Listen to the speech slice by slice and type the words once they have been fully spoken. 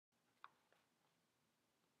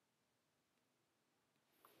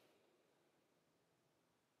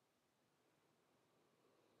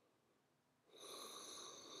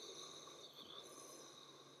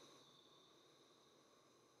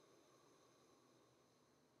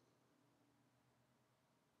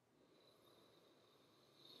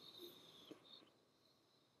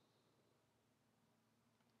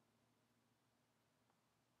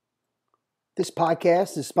This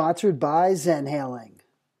podcast is sponsored by Zenhaling.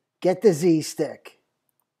 Get the Z stick.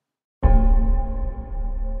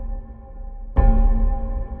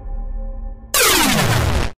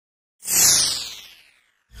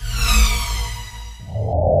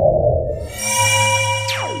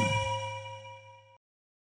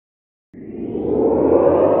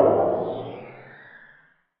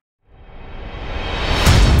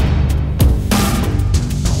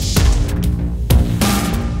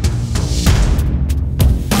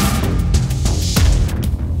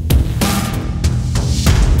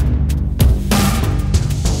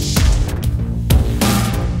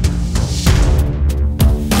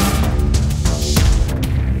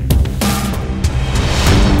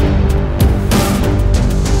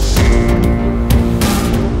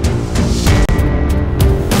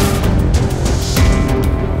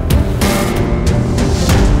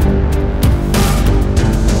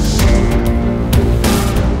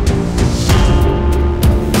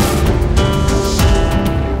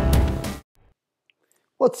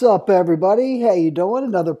 What's up, everybody? How you doing?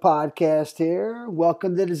 Another podcast here.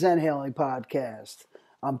 Welcome to the Zenhaling Podcast.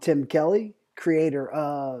 I'm Tim Kelly, creator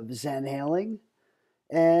of Zenhaling,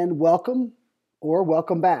 and welcome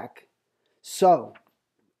back. So,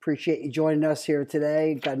 appreciate you joining us here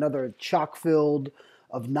today. Got another chock-filled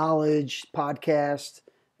of knowledge podcast,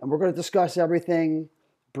 and we're going to discuss everything: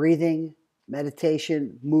 breathing,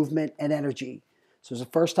 meditation, movement, and energy. So, it's the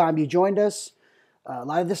first time you joined us. A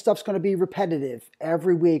lot of this stuff's going to be repetitive.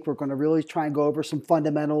 Every week, we're going to really try and go over some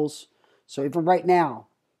fundamentals. So even right now,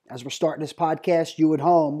 as we're starting this podcast, you at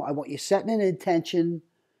home, I want you setting an intention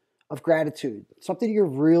of gratitude, something you're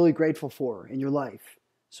really grateful for in your life.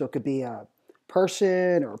 So it could be a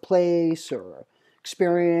person or a place or an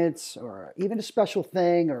experience or even a special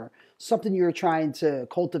thing or something you're trying to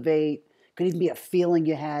cultivate. It could even be a feeling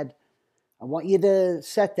you had. I want you to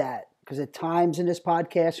set that. Because at times in this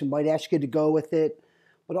podcast, we might ask you to go with it,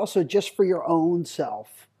 but also just for your own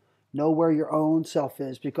self. Know where your own self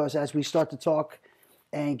is, because as we start to talk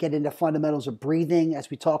and get into fundamentals of breathing, as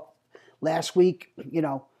we talked last week, we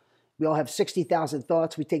all have 60,000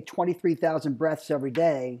 thoughts. We take 23,000 breaths every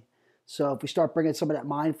day. So if we start bringing some of that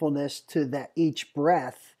mindfulness to that each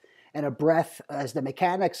breath, and a breath as the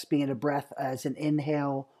mechanics being a breath as an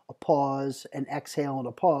inhale, a pause, an exhale, and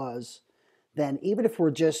a pause, then even if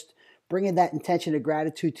we're just bringing that intention of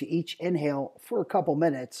gratitude to each inhale for a couple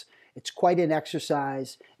minutes, it's quite an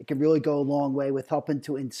exercise. It can really go a long way with helping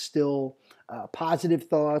to instill positive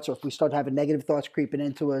thoughts, or if we start having negative thoughts creeping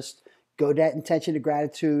into us, go to that intention of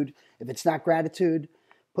gratitude. If it's not gratitude,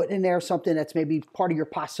 put in there something that's maybe part of your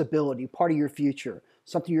possibility, part of your future,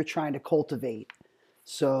 something you're trying to cultivate.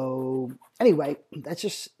 So anyway, that's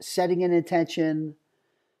just setting an intention,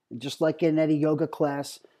 just like in any yoga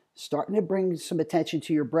class, starting to bring some attention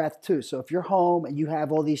to your breath too. So if you're home and you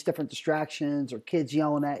have all these different distractions or kids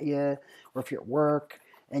yelling at you, or if you're at work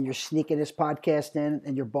and you're sneaking this podcast in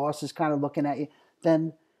and your boss is kind of looking at you,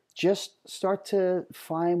 then just start to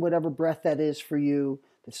find whatever breath that is for you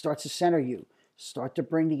that starts to center you. Start to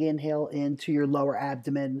bring the inhale into your lower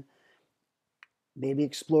abdomen. Maybe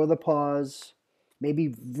explore the pause.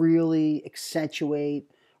 Maybe really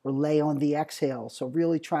accentuate or lay on the exhale. So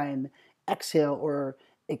really try and exhale or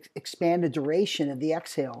expand the duration of the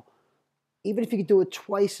exhale. Even if you could do it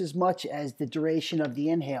twice as much as the duration of the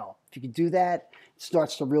inhale. If you could do that, it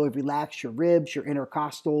starts to really relax your ribs, your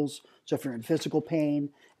intercostals. So if you're in physical pain,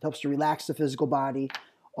 it helps to relax the physical body.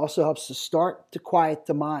 Also helps to start to quiet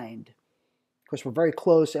the mind. Of course, we're very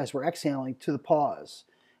close as we're exhaling to the pause.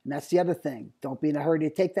 And that's the other thing. Don't be in a hurry to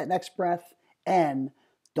take that next breath, and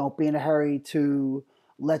don't be in a hurry to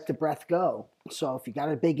let the breath go. So if you got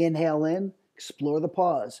a big inhale in, explore the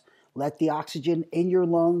pause. Let the oxygen in your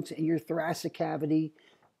lungs, in your thoracic cavity,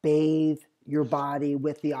 bathe your body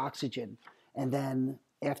with the oxygen. And then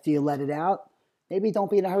after you let it out, maybe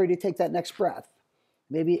don't be in a hurry to take that next breath.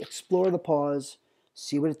 Maybe explore the pause,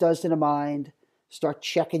 see what it does to the mind, start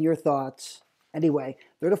checking your thoughts. Anyway,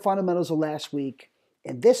 they're the fundamentals of last week.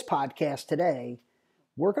 In this podcast today,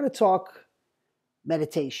 we're going to talk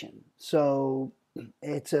meditation. So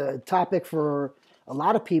it's a topic for a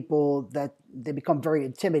lot of people that they become very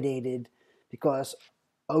intimidated because,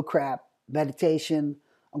 oh crap, meditation,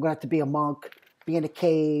 I'm going to have to be a monk, be in a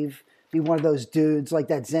cave, be one of those dudes like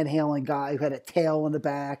that Zenhaling guy who had a tail in the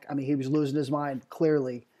back. I mean, he was losing his mind,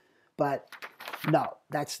 clearly. But no,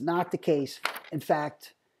 that's not the case. In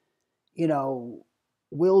fact,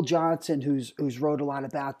 Will Johnson, who's wrote a lot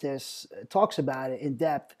about this, talks about it in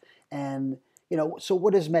depth. And, so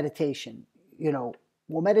what is meditation?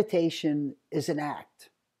 Well, meditation is an act.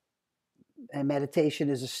 And meditation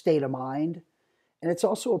is a state of mind. And it's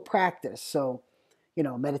also a practice. So,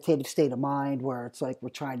 meditative state of mind where it's like we're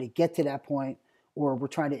trying to get to that point, or we're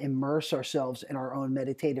trying to immerse ourselves in our own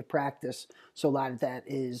meditative practice. So a lot of that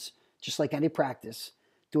is just like any practice,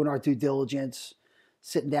 doing our due diligence,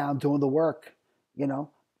 sitting down, doing the work, you know,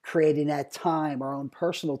 creating that time, our own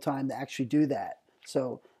personal time to actually do that.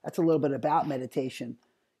 So that's a little bit about meditation.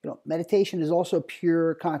 Meditation is also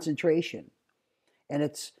pure concentration, and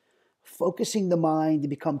it's focusing the mind to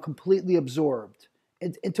become completely absorbed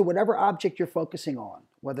into whatever object you're focusing on,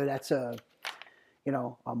 whether that's a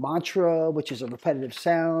mantra, which is a repetitive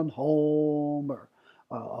sound, home, or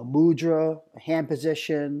a mudra, a hand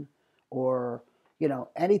position, or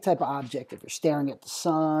any type of object. If you're staring at the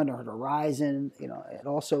sun or the horizon, it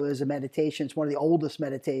also is a meditation. It's one of the oldest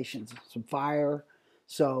meditations. Some fire,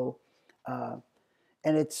 so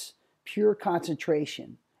and it's pure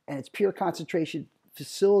concentration, and it's pure concentration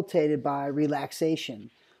facilitated by relaxation.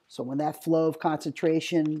 So when that flow of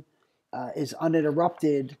concentration is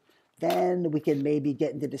uninterrupted, then we can maybe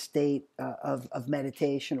get into the state of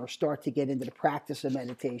meditation, or start to get into the practice of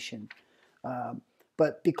meditation.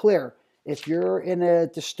 But be clear, if you're in a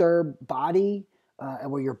disturbed body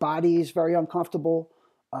and where your body is very uncomfortable,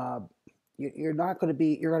 you're going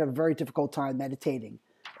to have a very difficult time meditating.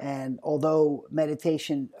 And although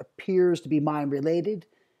meditation appears to be mind related,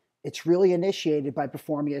 it's really initiated by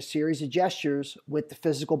performing a series of gestures with the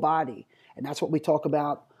physical body. And that's what we talk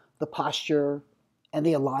about, the posture and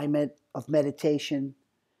the alignment of meditation.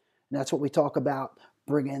 And that's what we talk about,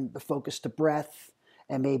 bringing the focus to breath,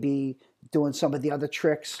 and maybe doing some of the other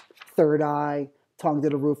tricks, third eye, tongue to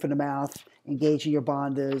the roof of the mouth, engaging your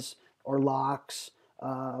bandhas or locks.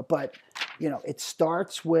 But it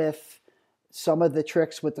starts with some of the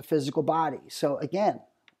tricks with the physical body. So again,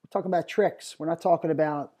 we're talking about tricks. We're not talking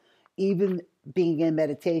about even being in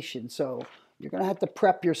meditation. So you're going to have to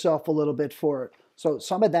prep yourself a little bit for it. So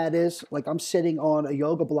some of that is like I'm sitting on a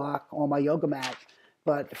yoga block on my yoga mat,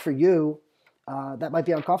 but for you, that might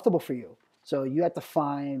be uncomfortable for you. So you have to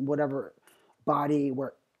find whatever body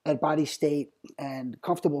state and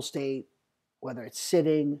comfortable state, whether it's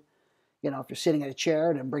sitting, if you're sitting at a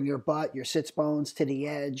chair, then bring your butt, your sits bones to the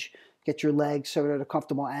edge, get your legs sort of at a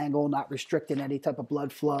comfortable angle, not restricting any type of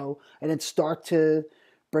blood flow, and then start to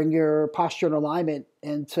bring your posture and alignment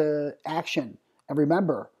into action. And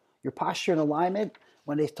remember, your posture and alignment,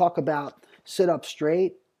 when they talk about sit up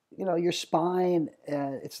straight, your spine,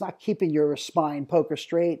 it's not keeping your spine poker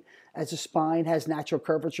straight, as the spine has natural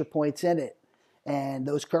curvature points in it. And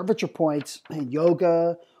those curvature points in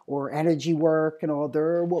yoga or energy work and all,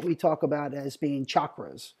 they're what we talk about as being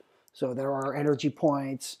chakras. So there are energy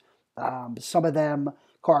points. Some of them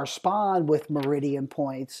correspond with meridian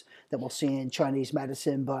points that we'll see in Chinese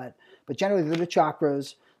medicine, but generally they're the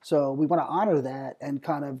chakras. So we want to honor that, and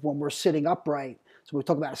kind of when we're sitting upright. So we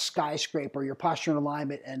talk about a skyscraper, your posture and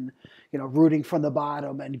alignment, and rooting from the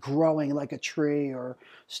bottom and growing like a tree, or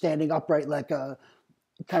standing upright like a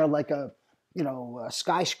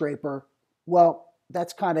skyscraper. Well,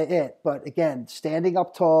 that's kind of it. But again, standing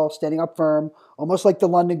up tall, standing up firm, almost like the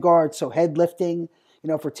London Guard. So head lifting.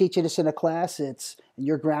 If we're teaching this in a class, and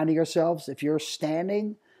you're grounding yourselves. If you're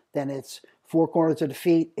standing, then it's four corners of the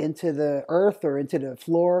feet into the earth or into the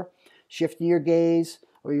floor, shifting your gaze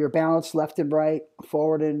or your balance left and right,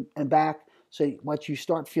 forward and back. So once you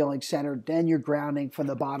start feeling centered, then you're grounding from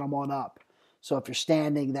the bottom on up. So if you're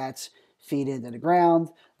standing, that's feet into the ground,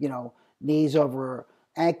 knees over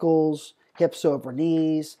ankles, hips over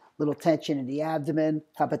knees, little tension in the abdomen.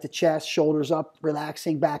 How about the chest, shoulders up,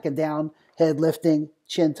 relaxing back and down, head lifting,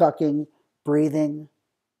 chin tucking, breathing,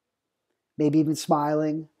 maybe even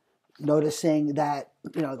smiling, noticing that,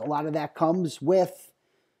 a lot of that comes with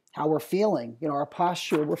how we're feeling, our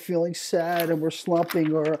posture. We're feeling sad and we're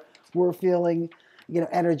slumping, or we're feeling,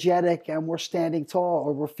 energetic and we're standing tall,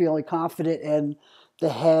 or we're feeling confident and the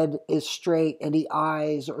head is straight and the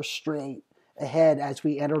eyes are straight ahead as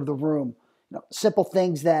we enter the room. Simple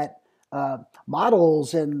things that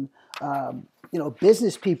models and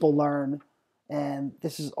business people learn, and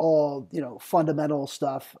this is all fundamental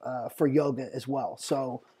stuff for yoga as well.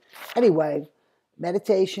 So anyway,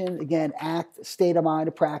 meditation, again, act, state of mind,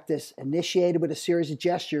 a practice, initiated with a series of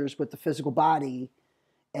gestures with the physical body,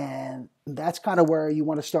 and that's kind of where you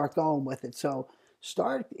want to start going with it. So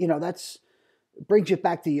start, that's brings you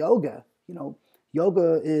back to yoga.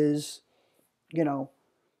 Yoga is,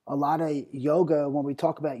 a lot of yoga, when we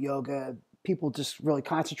talk about yoga, people just really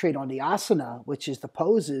concentrate on the asana, which is the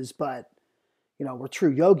poses, but, we're true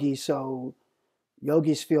yogis, so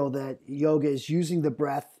yogis feel that yoga is using the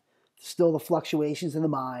breath, still the fluctuations in the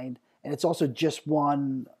mind, and it's also just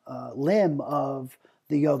one limb of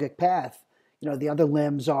the yogic path. the other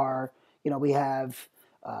limbs are, we have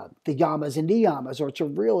the yamas and niyamas, which are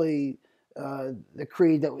really the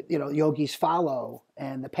creed that yogis follow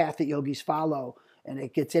and the path that yogis follow, and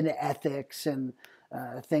it gets into ethics and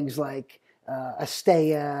things like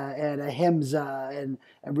asteya and ahimsa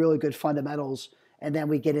and really good fundamentals. And then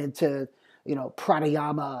we get into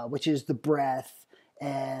pranayama, which is the breath,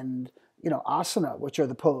 and asana, which are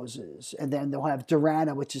the poses, and then they'll have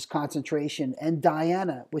dharana, which is concentration, and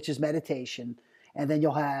dhyana, which is meditation, and then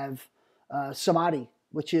you'll have samadhi,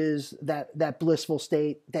 which is that blissful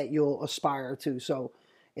state that you'll aspire to. So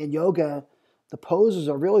in yoga, the poses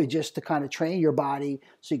are really just to kind of train your body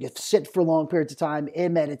so you can sit for long periods of time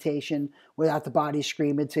in meditation without the body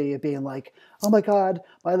screaming to you, being like, oh my God,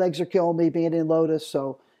 my legs are killing me being in lotus.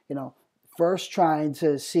 So, first trying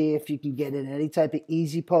to see if you can get in any type of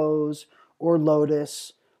easy pose or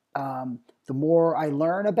lotus. The more I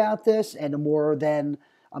learn about this and the more then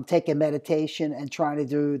I'm taking meditation and trying to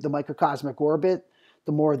do the microcosmic orbit,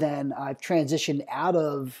 the more then I've transitioned out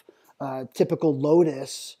of typical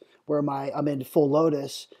lotus where I'm in full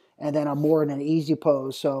lotus, and then I'm more in an easy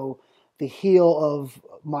pose. So the heel of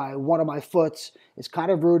one of my foots is kind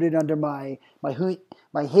of rooted under my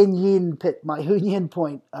hunyin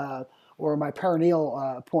point, or my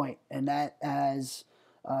perineal point, and that, as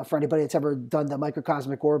for anybody that's ever done the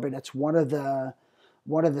microcosmic orbit, that's one of the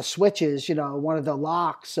switches, one of the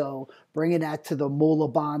locks. So bringing that to the mula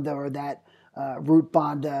bandha, or that root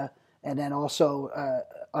bandha, and then also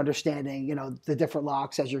understanding, the different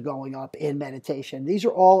locks as you're going up in meditation. These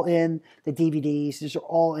are all in the DVDs. These are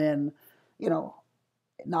all in,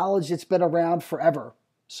 knowledge that's been around forever.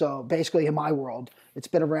 So basically, in my world, it's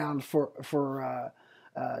been around for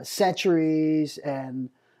centuries. And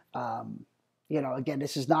again,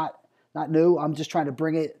 this is not new. I'm just trying to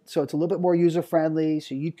bring it so it's a little bit more user friendly,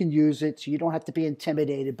 so you can use it, so you don't have to be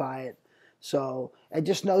intimidated by it. So, and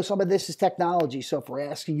just know some of this is technology. So if we're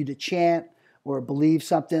asking you to chant or believe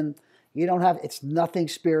something, you don't have, it's nothing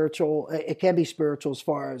spiritual. It can be spiritual as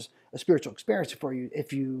far as a spiritual experience for you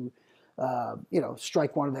if you,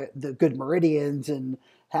 strike one of the good meridians and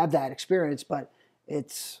have that experience. But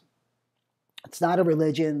it's not a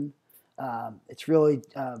religion. It's really,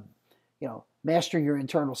 mastering your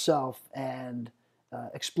internal self and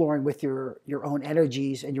exploring with your own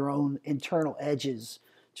energies and your own internal edges.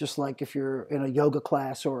 Just like if you're in a yoga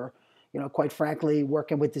class, or, quite frankly,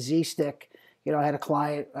 working with the Z stick. I had a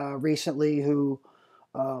client recently who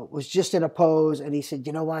was just in a pose, and he said,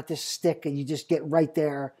 you know what, this stick, and you just get right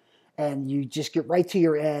there, and you just get right to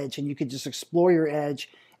your edge, and you can just explore your edge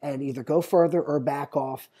and either go further or back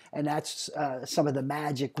off. And that's some of the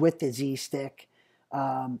magic with the Z stick,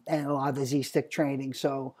 and a lot of the Z stick training.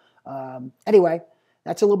 So anyway,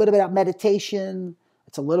 that's a little bit about meditation.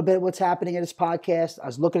 It's a little bit of what's happening in this podcast. I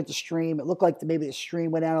was looking at the stream. It looked like maybe the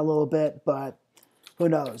stream went out a little bit, but who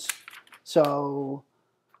knows? So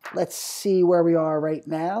let's see where we are right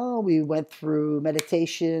now. We went through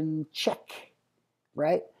meditation, check,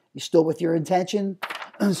 right? You still with your intention?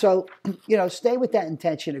 So, stay with that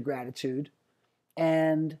intention of gratitude,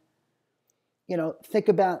 and, think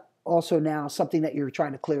about also now something that you're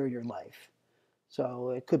trying to clear in your life. So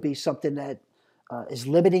it could be something that is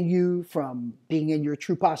limiting you from being in your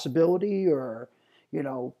true possibility, or,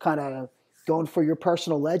 kind of going for your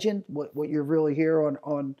personal legend, what you're really here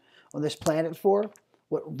on this planet for,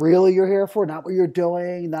 what really you're here for, not what you're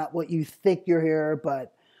doing, not what you think you're here,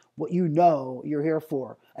 but what you're here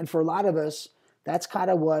for. And for a lot of us, that's kind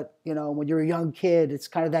of what, when you're a young kid, it's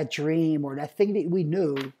kind of that dream or that thing that we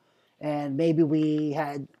knew, and maybe we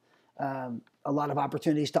had a lot of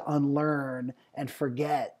opportunities to unlearn and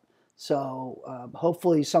forget. So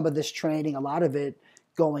hopefully some of this training, a lot of it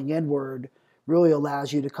going inward, really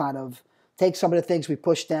allows you to kind of take some of the things we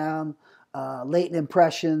pushed down, latent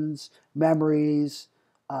impressions, memories,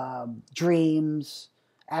 dreams,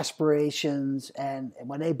 aspirations, and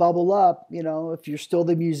when they bubble up, if you're still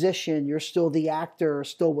the musician, you're still the actor,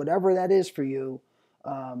 still whatever that is for you,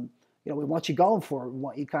 we want you going for it. We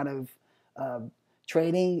want you kind of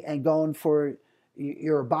training and going for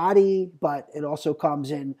your body, but it also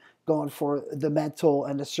comes in going for the mental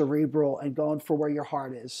and the cerebral and going for where your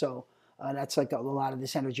heart is. So that's like a lot of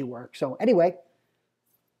this energy work. So anyway,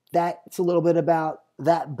 that's a little bit about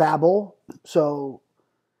that babble. So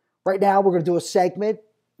right now we're going to do a segment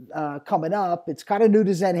coming up. It's kind of new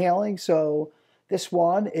to Zenhaling, so this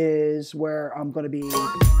one is where I'm going to be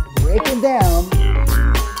breaking down.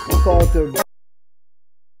 We'll call it the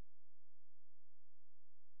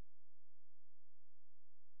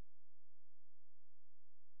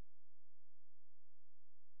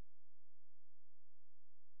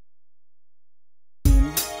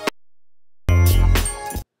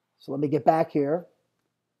So let me get back here.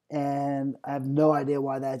 And I have no idea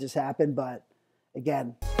why that just happened, but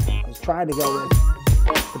again, I was trying to go with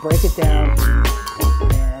to break it down.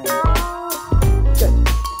 And good.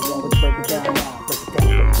 So let's break it down now. Break it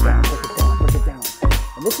down, break it down, break it down, break it down.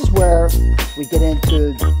 And this is where we get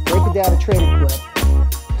into breaking down a training clip.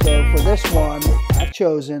 So for this one, I've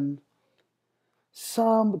chosen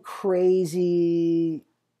some crazy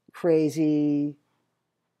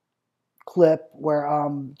clip where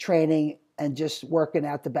I'm training and just working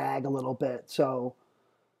out the bag a little bit. So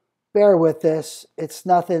bear with this. It's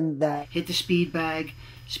nothing that hit the speed bag,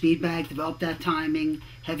 develop that timing,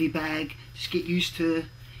 heavy bag, just get used to,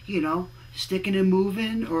 sticking and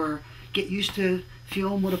moving, or get used to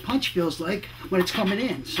feeling what a punch feels like when it's coming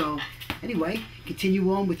in. So anyway,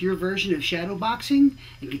 continue on with your version of shadow boxing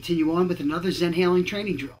and continue on with another Zenhaling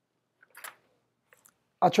training drill.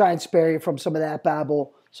 I'll try and spare you from some of that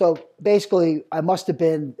babble. So basically, I must have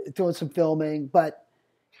been doing some filming, but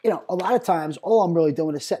a lot of times, all I'm really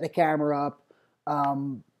doing is setting the camera up,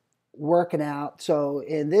 working out. So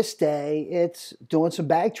in this day, it's doing some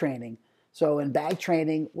bag training. So in bag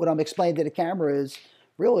training, what I'm explaining to the camera is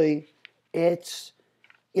really, it's,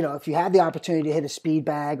 if you have the opportunity to hit a speed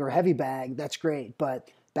bag or a heavy bag, that's great. But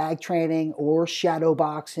bag training or shadow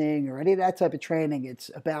boxing or any of that type of training, it's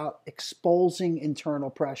about exposing internal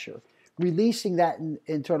pressure, releasing that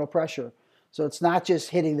internal pressure. So it's not just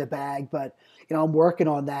hitting the bag, but I'm working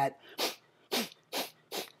on that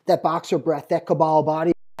boxer breath, that Kabbalah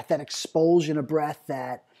body breath, that expulsion of breath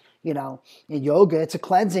that, in yoga, it's a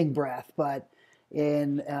cleansing breath, but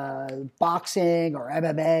in boxing or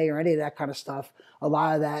MMA or any of that kind of stuff, a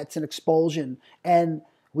lot of that, it's an expulsion. And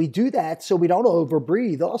we do that so we don't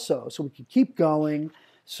overbreathe also, so we can keep going.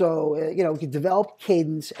 So, we can develop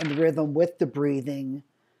cadence and rhythm with the breathing.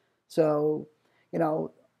 So,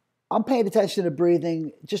 I'm paying attention to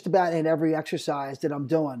breathing just about in every exercise that I'm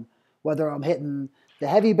doing, whether I'm hitting the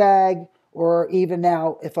heavy bag or even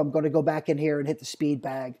now, if I'm going to go back in here and hit the speed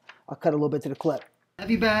bag, I'll cut a little bit to the clip.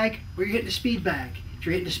 Heavy bag, or you're hitting the speed bag. If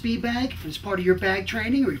you're hitting the speed bag, and it's part of your bag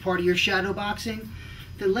training or part of your shadow boxing,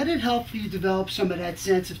 then let it help you develop some of that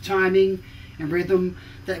sense of timing and rhythm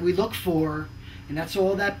that we look for, and that's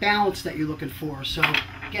all that balance that you're looking for. So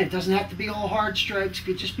again, it doesn't have to be all hard strikes. You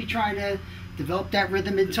could just be trying to develop that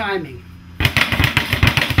rhythm and timing.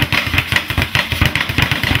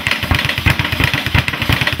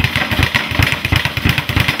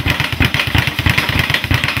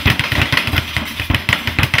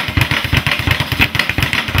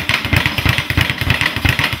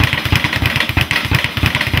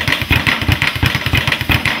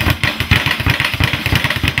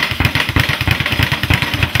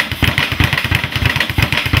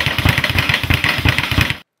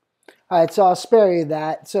 All right, so I'll spare you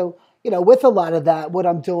that. So, with a lot of that, what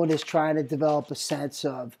I'm doing is trying to develop a sense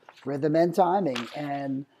of rhythm and timing.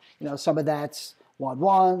 And, some of that's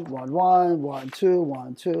 1-1, 1-1, 1-2,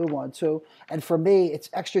 1-2, 1-2. And for me, it's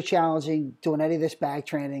extra challenging doing any of this bag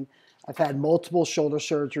training. I've had multiple shoulder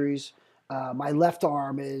surgeries. My left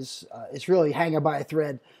arm is really hanging by a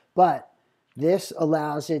thread. But this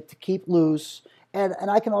allows it to keep loose. And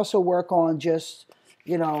I can also work on just,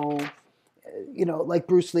 like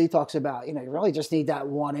Bruce Lee talks about, you really just need that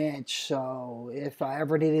 1 inch. So if I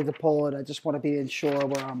ever needed to pull it, I just want to be sure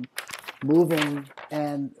where I'm moving.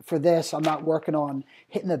 And for this, I'm not working on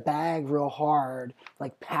hitting the bag real hard,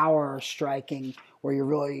 like power striking, where you're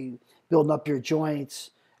really building up your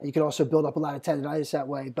joints. And you can also build up a lot of tendonitis that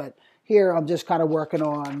way. But here, I'm just kind of working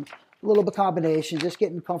on a little bit of combination, just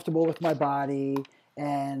getting comfortable with my body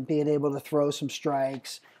and being able to throw some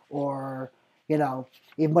strikes, or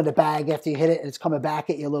even when the bag, after you hit it, it's coming back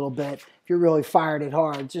at you a little bit. If you're really firing it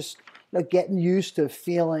hard, just getting used to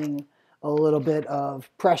feeling a little bit of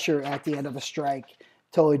pressure at the end of a strike.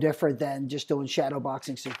 Totally different than just doing shadow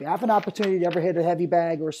boxing. So if you have an opportunity to ever hit a heavy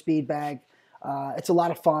bag or a speed bag, it's a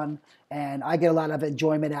lot of fun, and I get a lot of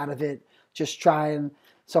enjoyment out of it. Just trying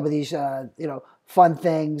some of these, fun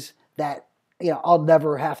things that I'll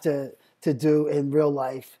never have to do in real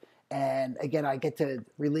life. And again, I get to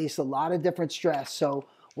release a lot of different stress. So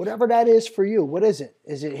whatever that is for you, what is it?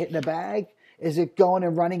 Is it hitting a bag? Is it going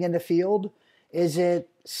and running in the field? Is it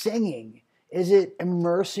singing? Is it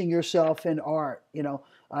immersing yourself in art?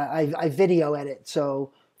 I video edit.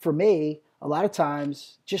 So for me, a lot of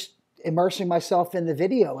times, just immersing myself in the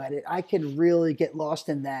video edit, I can really get lost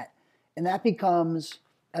in that. And that becomes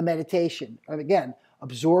a meditation. And again,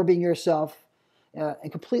 absorbing yourself and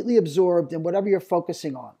completely absorbed in whatever you're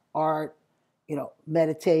focusing on. Art,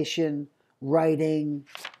 meditation, writing,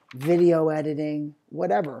 video editing,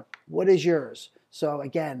 whatever. What is yours? So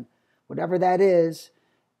again, whatever that is,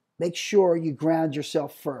 make sure you ground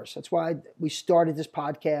yourself first. That's why we started this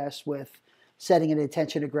podcast with setting an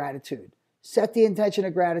intention of gratitude. Set the intention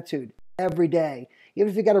of gratitude every day.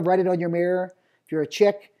 Even if you got to write it on your mirror. If you're a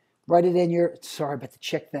chick, write it in your, sorry about the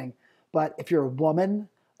chick thing, but if you're a woman,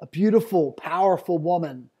 a beautiful, powerful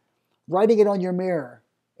woman, writing it on your mirror,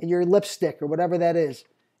 in your lipstick or whatever that is.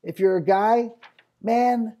 If you're a guy,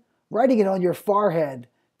 man, writing it on your forehead.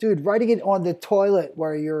 Dude, writing it on the toilet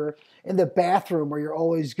where you're in the bathroom where you're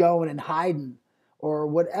always going and hiding or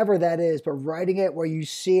whatever that is, but writing it where you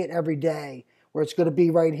see it every day, where it's going to be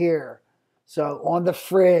right here. So on the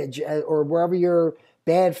fridge or wherever your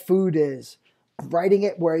bad food is, writing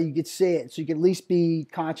it where you could see it so you can at least be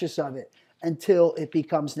conscious of it until it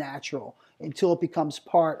becomes natural, until it becomes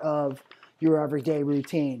part of your everyday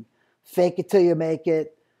routine. Fake it till you make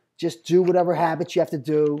it. Just do whatever habits you have to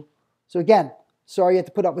do. So again, sorry you have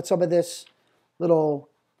to put up with some of this little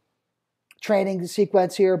training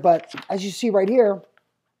sequence here, but as you see right here,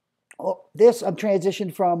 this I'm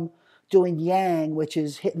transitioned from doing yang, which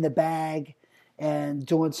is hitting the bag and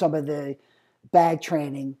doing some of the bag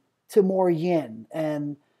training, to more yin.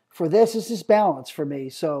 And for this is balance for me.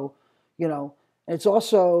 So, it's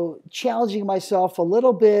also challenging myself a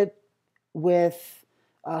little bit with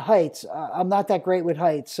heights. I'm not that great with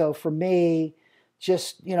heights. So for me,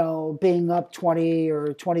 just, being up 20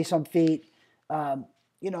 or 20 some feet,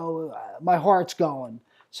 my heart's going.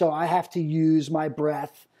 So I have to use my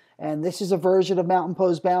breath. And this is a version of mountain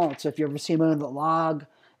pose balance. If you ever seen me on the log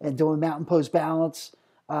and doing mountain pose balance,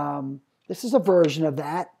 this is a version of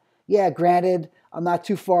that. Yeah, granted, I'm not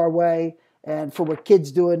too far away. And for what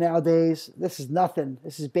kids do nowadays, this is nothing.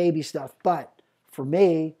 This is baby stuff. But for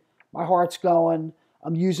me, my heart's going.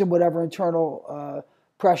 I'm using whatever internal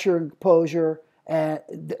pressure and composure and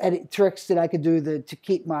tricks that I could do to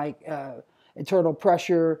keep my internal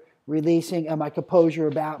pressure releasing and my composure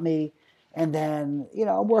about me. And then,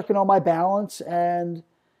 I'm working on my balance. And,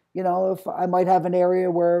 if I might have an area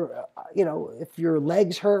where, if your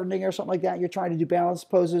leg's hurting or something like that, you're trying to do balance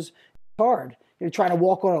poses, it's hard. You're trying to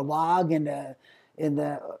walk on a log in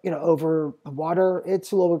the over water.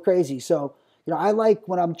 It's a little bit crazy. So, I like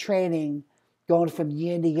when I'm training going from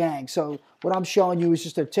yin to yang. So what I'm showing you is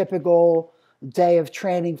just a typical day of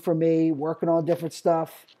training for me, working on different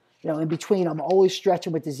stuff. In between, I'm always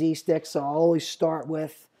stretching with the Z stick. So I'll always start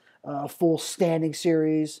with a full standing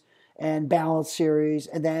series and balance series.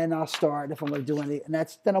 And then I'll start if I'm going to do anything.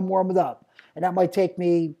 And then I'm warming up. And that might take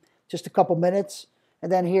me just a couple minutes. And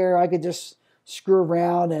then here I could just screw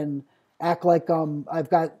around and act like I've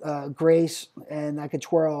got grace and I could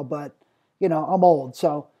twirl. But, I'm old.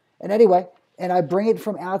 So, and anyway, and I bring it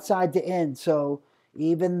from outside to in. So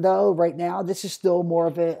even though right now this is still more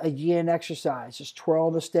of a yin exercise, just twirl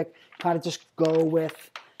the stick, kind of just go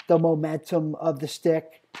with the momentum of the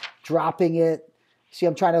stick, dropping it. See,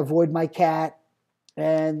 I'm trying to avoid my cat,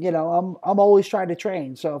 and I'm always trying to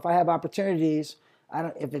train. So if I have opportunities,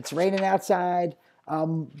 if it's raining outside,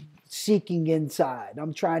 I'm seeking inside.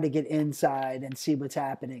 I'm trying to get inside and see what's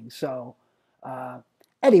happening. So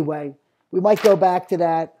anyway, we might go back to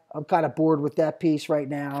that. I'm kind of bored with that piece right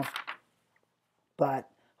now, but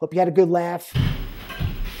hope you had a good laugh.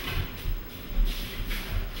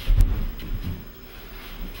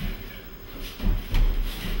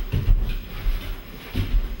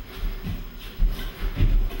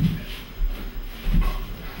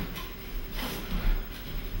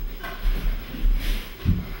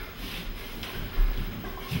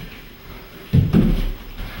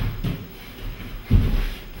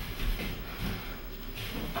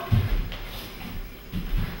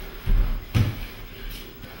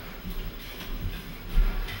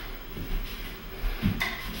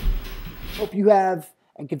 Hope you have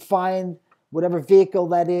and can find whatever vehicle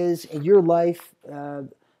that is in your life that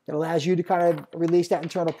allows you to kind of release that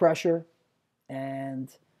internal pressure and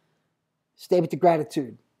stay with the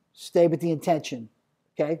gratitude, stay with the intention,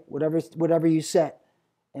 okay? Whatever you set,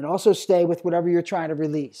 and also stay with whatever you're trying to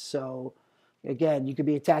release. So again, you could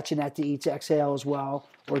be attaching that to each exhale as well,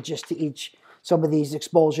 or just to some of these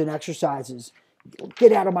expulsion exercises.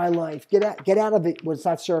 Get out of my life. Get out of it when it's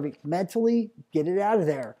not serving. Mentally, get it out of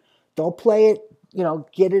there. Don't play it,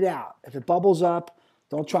 get it out. If it bubbles up,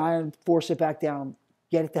 don't try and force it back down.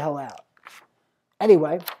 Get it the hell out.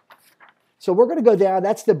 Anyway, so we're going to go down.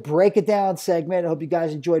 That's the Break It Down segment. I hope you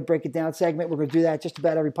guys enjoyed Break It Down segment. We're going to do that just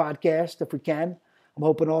about every podcast if we can. I'm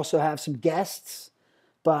hoping to also have some guests.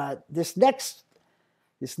 But this next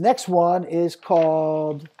one is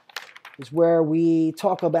where we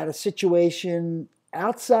talk about a situation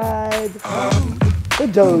outside the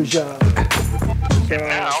dojo. And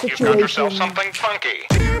now you've got yourself something funky.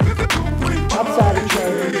 outside of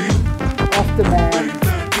training, off the mat,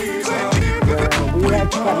 where we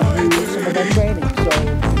had to kind of do some of that training. So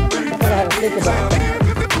I kind of had to think about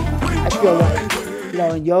that. I feel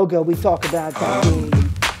like, in yoga, we talk about that being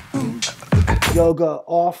yoga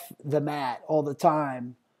off the mat all the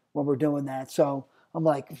time when we're doing that. So I'm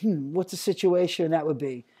like, what's the situation that would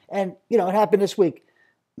be? And, it happened this week.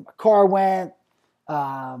 My car went.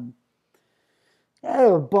 I had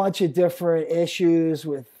a bunch of different issues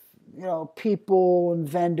with, people and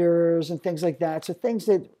vendors and things like that. So things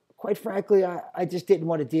that, quite frankly, I just didn't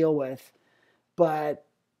want to deal with. But,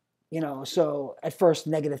 so at first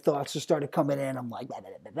negative thoughts just started coming in. I'm like,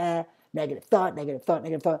 negative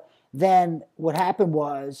thought. Then what happened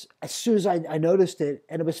was, as soon as I noticed it,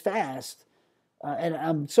 and it was fast, and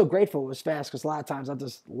I'm so grateful it was fast because a lot of times I'll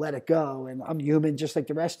just let it go, and I'm human just like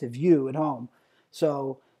the rest of you at home.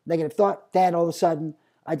 So negative thought, then all of a sudden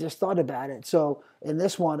I just thought about it. So in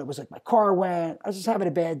this one, it was like my car went, I was just having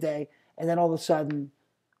a bad day, and then all of a sudden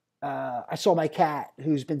I saw my cat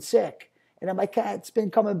who's been sick, and then my cat's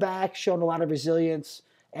been coming back, showing a lot of resilience,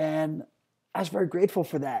 and I was very grateful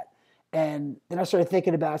for that. And then I started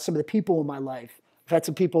thinking about some of the people in my life. I've had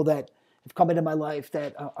some people that have come into my life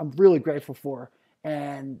that I'm really grateful for,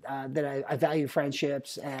 and that I value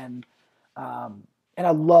friendships, and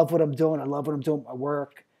I love what I'm doing. I love what I'm doing with my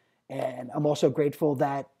work, and I'm also grateful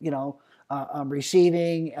that I'm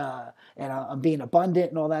receiving and I'm being abundant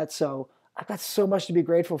and all that. So I've got so much to be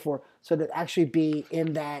grateful for. So to actually be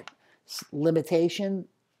in that limitation,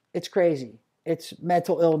 it's crazy. It's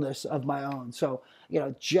mental illness of my own. So,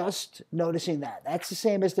 just noticing that's the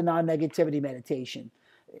same as the non-negativity meditation.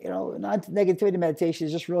 Non-negativity meditation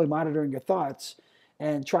is just really monitoring your thoughts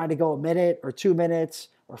and trying to go a minute or 2 minutes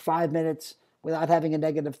or 5 minutes without having a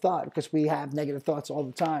negative thought, because we have negative thoughts all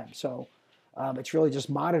the time. So it's really just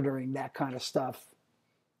monitoring that kind of stuff.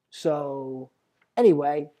 So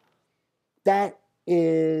anyway, that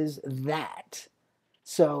is that.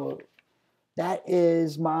 So that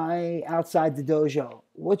is my outside the dojo.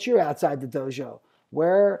 What's your outside the dojo?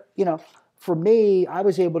 Where, for me, I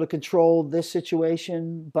was able to control this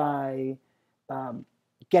situation by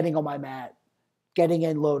getting on my mat, getting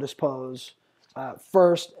in lotus pose.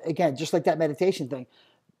 First, again, just like that meditation thing,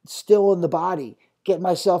 still in the body, get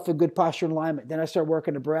myself in good posture and alignment. Then I start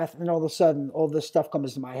working the breath, and all of a sudden, all this stuff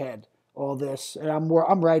comes to my head, all this, and I'm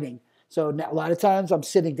writing. So now, a lot of times I'm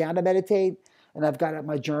sitting down to meditate, and I've got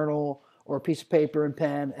my journal or a piece of paper and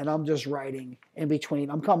pen, and I'm just writing in between.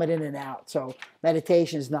 I'm coming in and out. So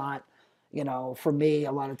meditation is not, for me,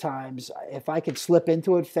 a lot of times, if I can slip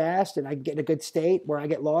into it fast and I can get in a good state where I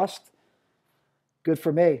get lost, good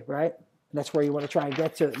for me, right? And that's where you want to try and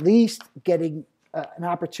get to, at least getting an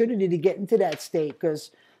opportunity to get into that state,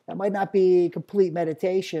 because that might not be complete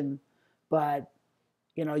meditation, but,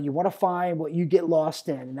 you want to find what you get lost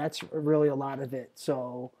in, and that's really a lot of it.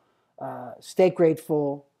 So stay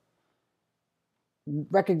grateful.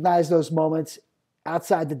 Recognize those moments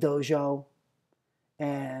outside the dojo.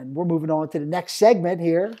 And we're moving on to the next segment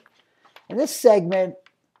here. In this segment,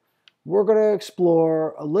 we're going to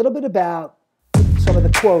explore a little bit about some of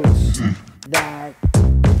the quotes that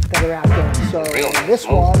are out there. So this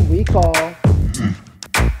one we call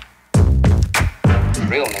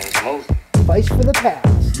Real name's Moses. Advice for the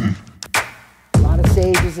Past. A lot of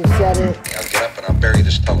sages have said it. I'll get up and I'll bury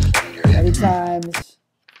this telephone in your head. Many times,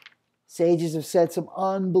 sages have said some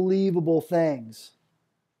unbelievable things.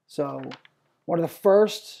 So one of the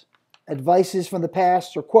first advices from the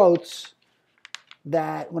past, or quotes,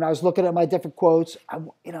 that when I was looking at my different quotes,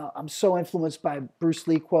 I'm so influenced by Bruce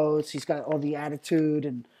Lee quotes. He's got all the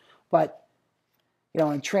attitude, but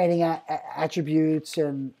and training attributes,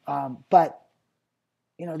 and but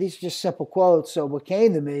these are just simple quotes. So what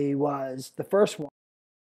came to me was the first one.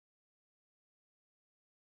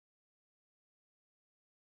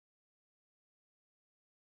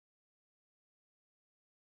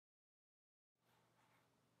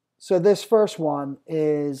 So this first one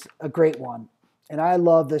is a great one, and I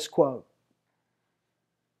love this quote.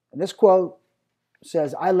 And this quote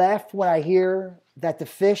says, "I laugh when I hear that the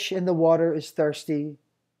fish in the water is thirsty.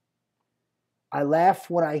 I laugh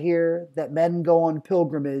when I hear that men go on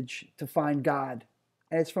pilgrimage to find God."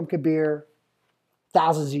 And it's from Kabir,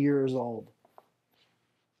 thousands of years old.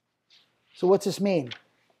 So what's this mean?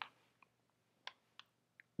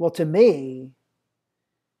 Well, to me,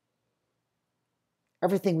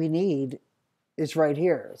 everything we need is right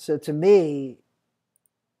here. So to me,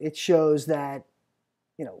 it shows that,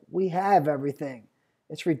 we have everything.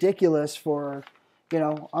 It's ridiculous for,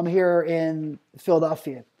 I'm here in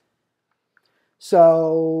Philadelphia.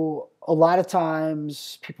 So a lot of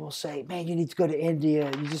times people say, man, you need to go to India.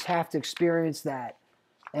 You just have to experience that.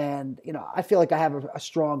 And, I feel like I have a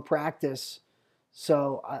strong practice.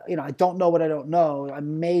 So, I don't know what I don't know. I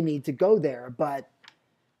may need to go there, but,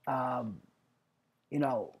 um,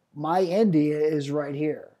 my India is right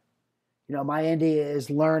here. My India is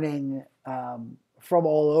learning from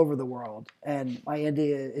all over the world. And my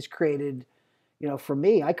India is created, for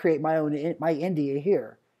me, I create my India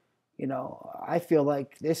here. I feel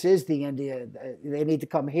like this is the India. They need to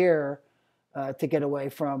come here to get away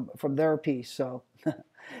from their peace. So,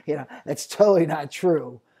 that's totally not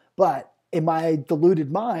true. But in my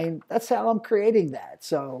deluded mind, that's how I'm creating that.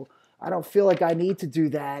 So I don't feel like I need to do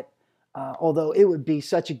that, although it would be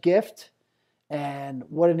such a gift. And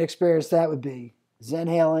what an experience that would be.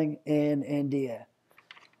 Zenhaling in India.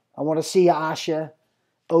 I want to see Asha,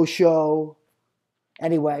 Osho.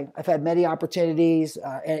 Anyway, I've had many opportunities,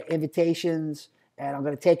 invitations, and I'm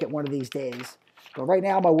going to take it one of these days. But right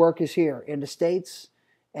now, my work is here in the States.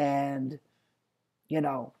 And,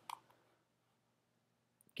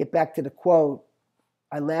 get back to the quote.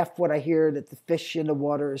 I laugh when I hear that the fish in the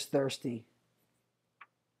water is thirsty.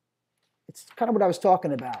 It's kind of what I was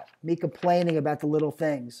talking about, me complaining about the little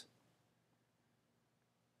things.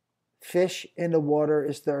 Fish in the water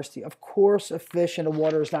is thirsty. Of course, a fish in the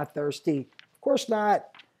water is not thirsty. Of course not.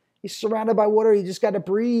 He's surrounded by water. You just got to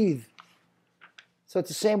breathe. So it's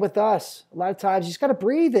the same with us. A lot of times, you just got to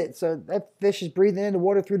breathe it. So that fish is breathing in the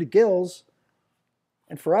water through the gills.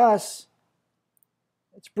 And for us,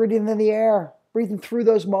 it's breathing in the air, breathing through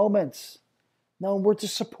those moments. No, we're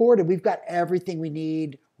just supported. We've got everything we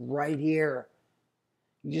need right here.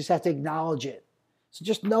 You just have to acknowledge it. So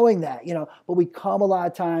just knowing that, but we come a lot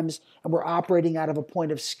of times and we're operating out of a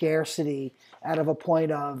point of scarcity, out of a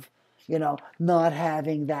point of, not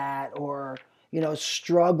having that or,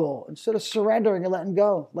 struggle instead of surrendering and letting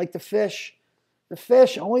go. Like the fish. The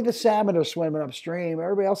fish, only the salmon are swimming upstream.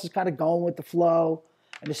 Everybody else is kind of going with the flow.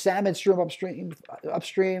 And the salmon swim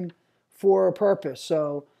upstream for a purpose.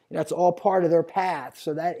 So, it's all part of their path.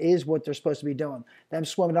 So that is what they're supposed to be doing. Them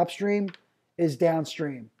swimming upstream is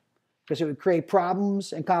downstream because it would create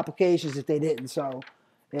problems and complications if they didn't. So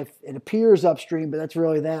if it appears upstream, but that's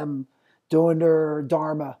really them doing their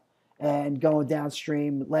dharma and going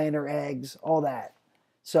downstream, laying their eggs, all that.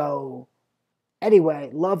 So anyway,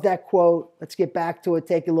 love that quote. Let's get back to it,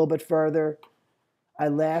 take it a little bit further. I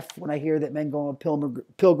laugh when I hear that men go on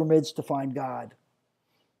pilgrimage to find God.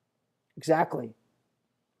 Exactly.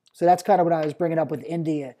 So that's kind of what I was bringing up with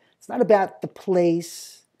India. It's not about the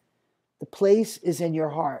place. The place is in your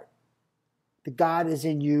heart. The God is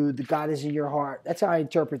in you. The God is in your heart. That's how I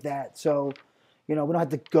interpret that. So, we don't have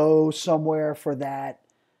to go somewhere for that.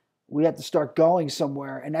 We have to start going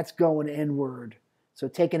somewhere, and that's going inward. So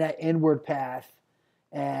taking that inward path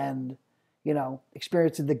and,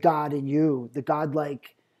 experiencing the God in you, the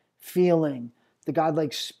God-like feeling, the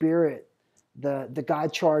God-like spirit, the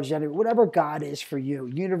God charged energy, whatever God is for you,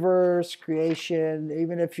 universe, creation,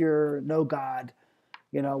 even if you're no God,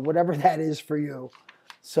 whatever that is for you.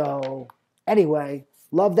 So anyway,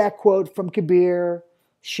 love that quote from Kabir.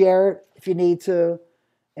 Share it if you need to.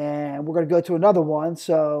 And we're going to go to another one.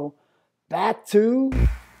 So back to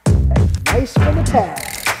Advice from the Past.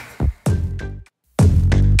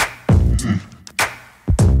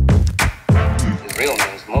 His real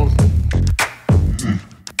name's Moses.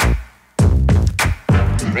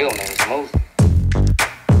 His real name's Moses.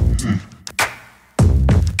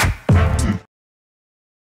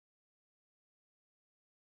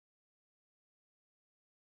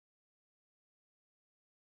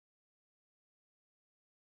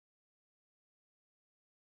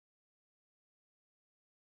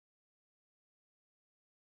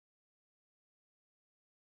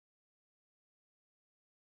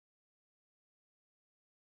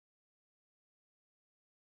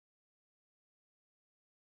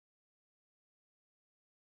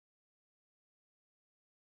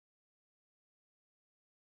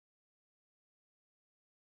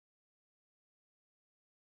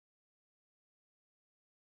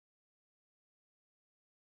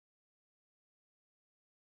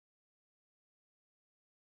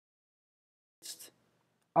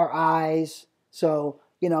 Our eyes. So,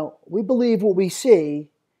 we believe what we see,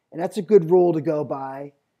 and that's a good rule to go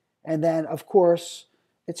by. And then, of course,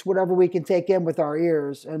 it's whatever we can take in with our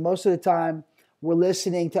ears. And most of the time, we're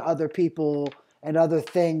listening to other people and other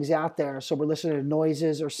things out there. So we're listening to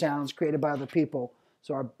noises or sounds created by other people.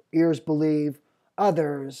 So our ears believe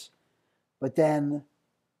others, but then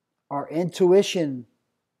our intuition,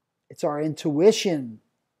 it's our intuition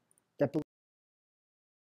that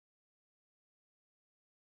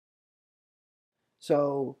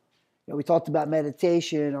So, we talked about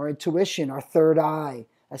meditation, our intuition, our third eye.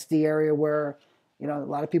 That's the area where, a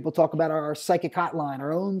lot of people talk about our psychic hotline,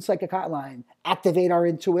 our own psychic hotline. Activate our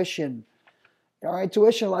intuition. Our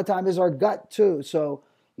intuition a lot of times is our gut too. So,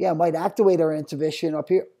 yeah, it might activate our intuition up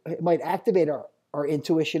here. It might activate our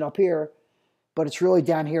intuition up here, but it's really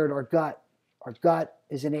down here at our gut. Our gut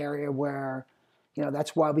is an area where,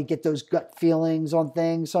 that's why we get those gut feelings on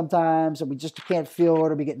things sometimes, and we just can't feel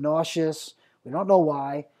it, or we get nauseous. We don't know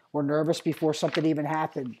why. We're nervous before something even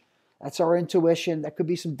happened. That's our intuition. That could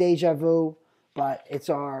be some deja vu, but if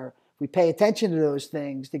we pay attention to those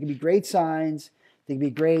things, they can be great signs. They can be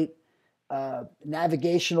great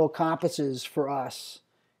navigational compasses for us,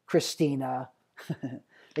 Christina.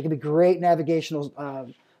 They can be great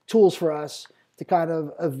navigational tools for us to kind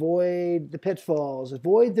of avoid the pitfalls,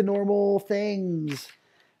 avoid the normal things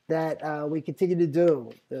that we continue to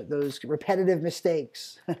do, those repetitive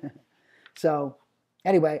mistakes. So,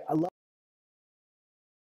 anyway, I love.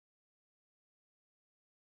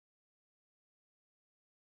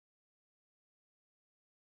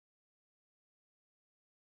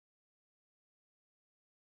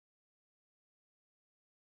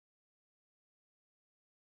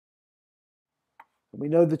 We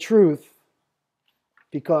know the truth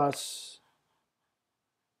because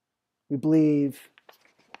we believe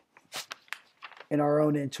in our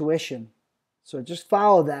own intuition. So just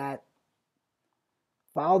follow that.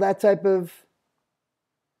 Follow that type of,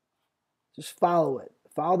 just follow it.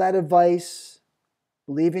 Follow that advice.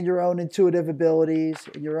 Believe in your own intuitive abilities,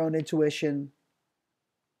 in your own intuition.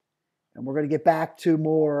 And we're going to get back to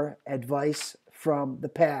more advice from the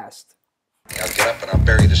past. I'll get up and I'll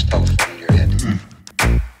bury this telephone in your head.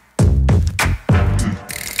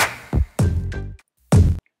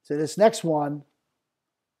 So this next one,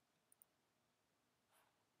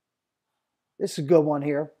 this is a good one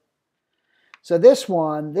here. So this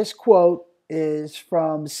quote is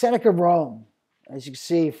from Seneca Rome, as you can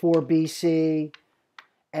see, 4 BC.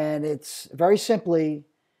 And it's very simply,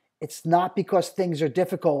 it's not because things are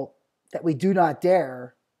difficult that we do not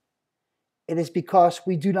dare. It is because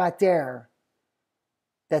we do not dare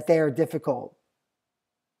that they are difficult.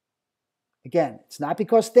 Again, it's not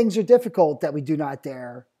because things are difficult that we do not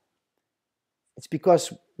dare. It's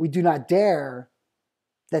because we do not dare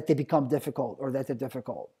that they become difficult or that they're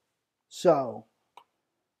difficult. So,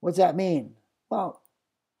 what does that mean? Well,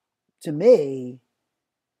 to me,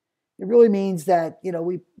 it really means that,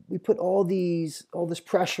 we put all this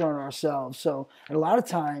pressure on ourselves. So, and a lot of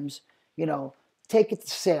times, take it to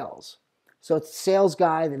sales. So it's a sales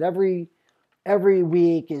guy that every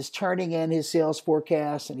week is turning in his sales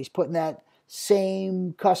forecast, and he's putting that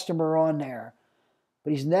same customer on there,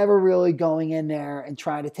 but he's never really going in there and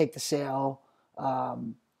trying to take the sale.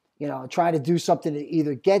 Trying to do something to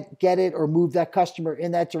either get it or move that customer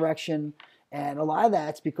in that direction. And a lot of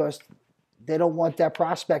that's because they don't want that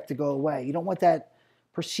prospect to go away. You don't want that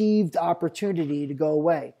perceived opportunity to go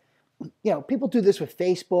away. People do this with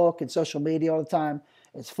Facebook and social media all the time.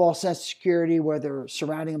 It's false sense of security where they're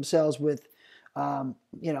surrounding themselves with,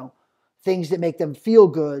 things that make them feel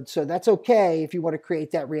good. So that's okay if you want to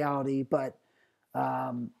create that reality, but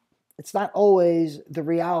it's not always the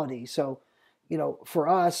reality. So, for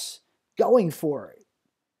us, going for it,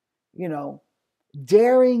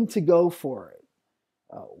 daring to go for it.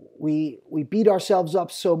 We beat ourselves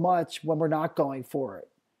up so much when we're not going for it.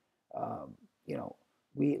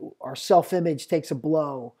 Our self-image takes a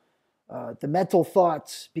blow. The mental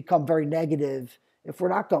thoughts become very negative if we're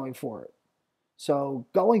not going for it. So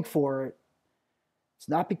going for it, it's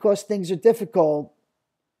not because things are difficult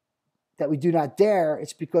that we do not dare.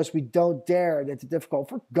 It's because we don't dare that they're difficult.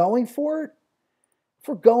 If we're going for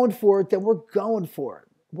it, then we're going for it.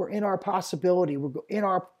 We're in our possibility. We're in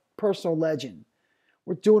our personal legend.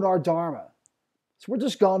 We're doing our dharma. So we're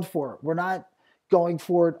just going for it. We're not going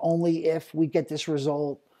for it only if we get this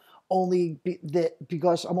result,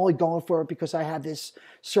 because I'm only going for it because I have this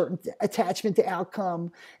certain attachment to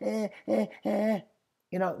outcome. That's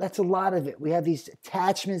a lot of it. We have these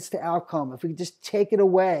attachments to outcome. If we could just take it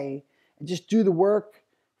away and just do the work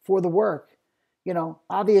for the work,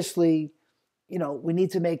 obviously, we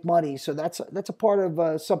need to make money. So that's a part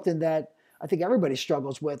of something that I think everybody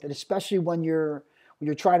struggles with, and especially when you're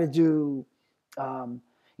trying to do,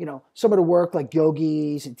 some of the work like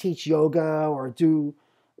yogis and teach yoga or do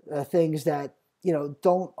things that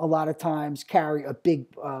don't a lot of times carry a big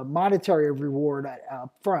monetary reward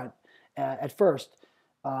up front at first,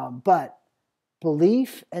 but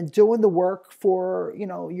belief and doing the work for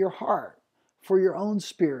your heart, for your own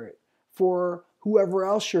spirit, for whoever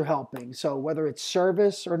else you're helping. So whether it's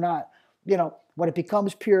service or not, when it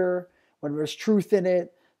becomes pure, when there's truth in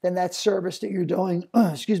it, then that service that you're doing,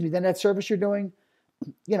 then that service you're doing,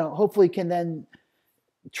 hopefully can then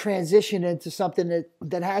transition into something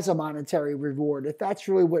that has a monetary reward, if that's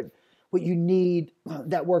really what you need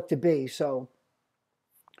that work to be. So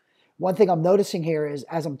one thing I'm noticing here is,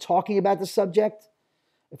 as I'm talking about the subject,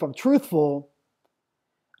 if I'm truthful,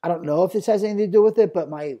 I don't know if this has anything to do with it, but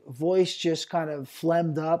my voice just kind of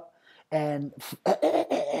phlegmed up and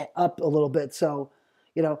up a little bit. So,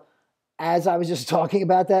 as I was just talking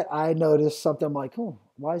about that, I noticed something. I'm like, oh,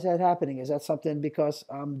 why is that happening? Is that something because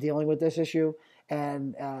I'm dealing with this issue?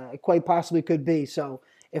 And it quite possibly could be. So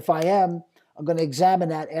if I am, I'm going to examine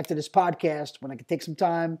that after this podcast when I can take some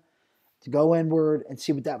time to go inward and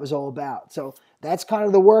see what that was all about. So that's kind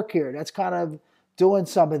of the work here. That's kind of doing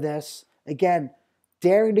some of this. Again,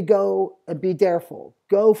 daring to go and be dareful.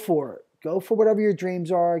 Go for it. Go for whatever your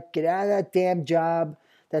dreams are. Get out of that damn job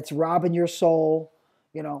that's robbing your soul.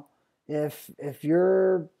 If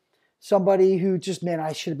you're somebody who just, man,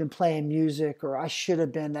 I should have been playing music, or I should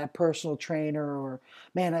have been that personal trainer, or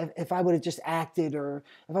man, if I would have just acted, or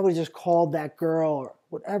if I would have just called that girl, or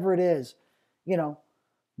whatever it is,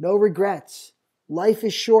 no regrets. Life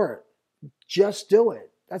is short. Just do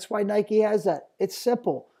it. That's why Nike has that. It's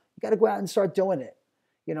simple. You got to go out and start doing it.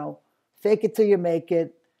 Fake it till you make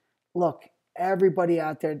it. Look, everybody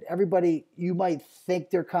out there, you might think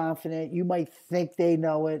they're confident. You might think they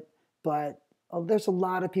know it, but there's a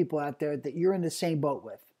lot of people out there that you're in the same boat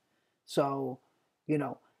with. So,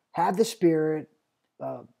 have the spirit,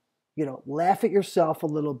 laugh at yourself a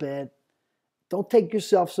little bit. Don't take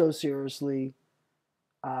yourself so seriously.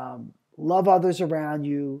 Love others around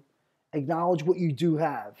you. Acknowledge what you do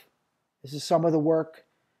have. This is some of the work.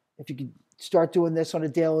 If you can start doing this on a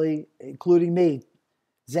daily, including me,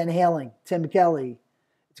 Zenhaling, Tim Kelly,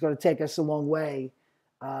 it's going to take us a long way,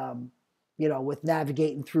 with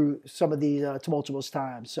navigating through some of these tumultuous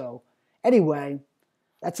times. So anyway,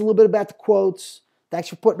 that's a little bit about the quotes. Thanks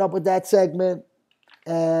for putting up with that segment.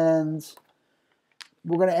 And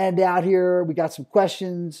we're going to end out here. We got some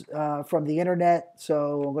questions from the internet.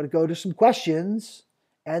 So I'm going to go to some questions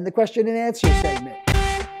and the question and answer segment.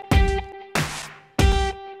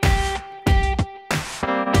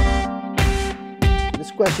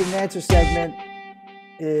 This question and answer segment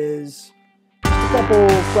is just a couple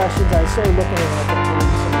questions. I started looking at some of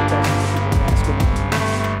the questions people were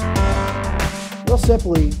asking. Real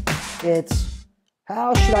simply, it's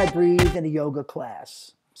how should I breathe in a yoga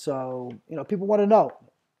class? So, people want to know,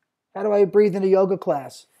 how do I breathe in a yoga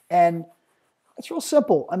class? And it's real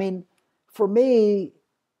simple. I mean, for me,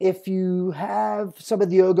 if you have some of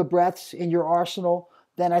the yoga breaths in your arsenal,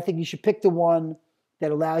 then I think you should pick the one that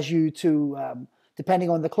allows you to, depending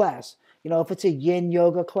on the class. If it's a yin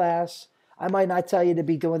yoga class, I might not tell you to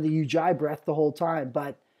be doing the ujjayi breath the whole time,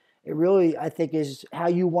 but it really, I think, is how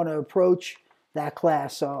you want to approach that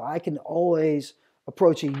class. So I can always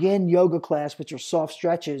approach a yin yoga class, which are soft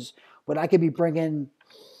stretches, but I could be bringing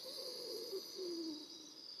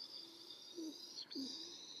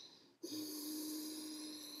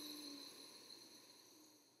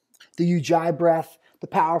the ujjayi breath, the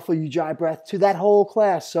powerful ujjayi breath, to that whole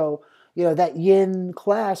class. So, that yin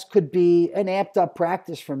class could be an amped up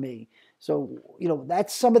practice for me. So,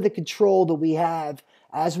 that's some of the control that we have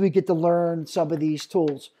as we get to learn some of these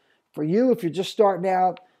tools. For you, if you're just starting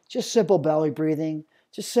out, just simple belly breathing,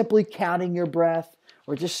 just simply counting your breath,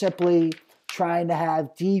 or just simply trying to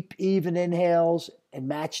have deep, even inhales and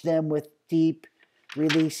match them with deep,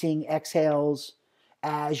 releasing exhales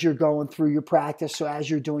as you're going through your practice, so as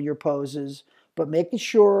you're doing your poses, but making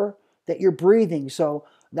sure that you're breathing. So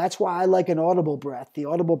that's why I like an audible breath. The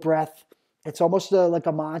audible breath, it's almost like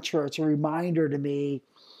a mantra. It's a reminder to me,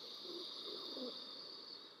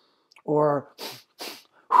 or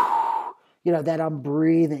that I'm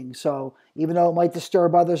breathing. So even though it might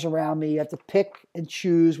disturb others around me, you have to pick and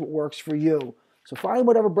choose what works for you. So find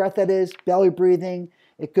whatever breath that is, belly breathing.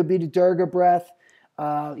 It could be the Durga breath.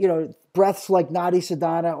 Breaths like Nadi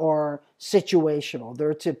Sadhana are situational.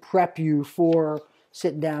 They're to prep you for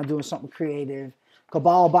sitting down, doing something creative.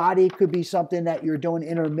 Kabbalah body could be something that you're doing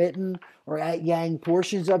intermittent or at yang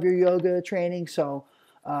portions of your yoga training. So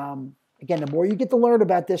again, the more you get to learn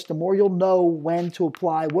about this, the more you'll know when to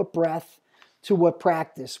apply what breath to what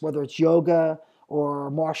practice, whether it's yoga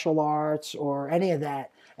or martial arts or any of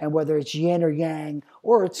that, and whether it's yin or yang,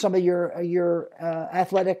 or it's some of your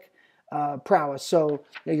athletic prowess. So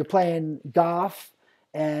you're playing golf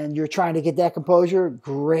and you're trying to get that composure,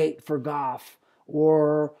 great for golf.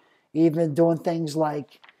 Or even doing things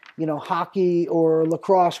like, hockey or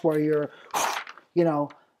lacrosse, where you're,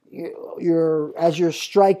 as you're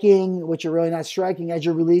striking, which you're really not striking, as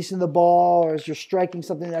you're releasing the ball, or as you're striking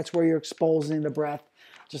something, that's where you're exposing the breath,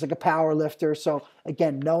 just like a power lifter. So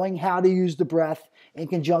again, knowing how to use the breath in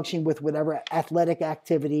conjunction with whatever athletic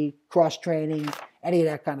activity, cross training, any of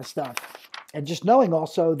that kind of stuff. And just knowing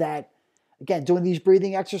also that, again, doing these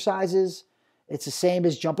breathing exercises, it's the same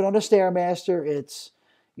as jumping on a Stairmaster. It's,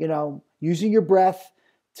 using your breath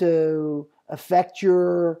to affect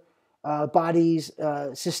your body's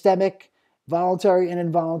systemic, voluntary and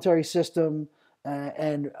involuntary system,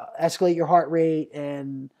 and escalate your heart rate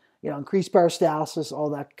and, increase peristalsis, all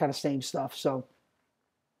that kind of same stuff. So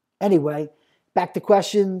anyway, back to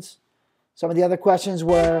questions. Some of the other questions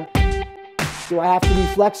were, do I have to be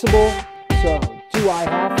flexible? So do I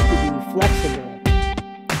have to be flexible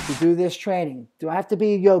to do this training? Do I have to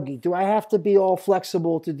be a yogi? Do I have to be all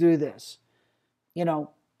flexible to do this?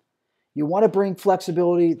 You want to bring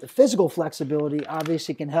flexibility. The physical flexibility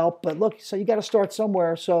obviously can help, but look, so you got to start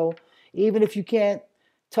somewhere. So even if you can't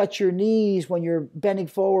touch your knees when you're bending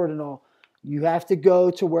forward and all, you have to go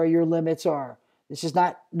to where your limits are. This is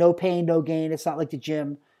not no pain, no gain. It's not like the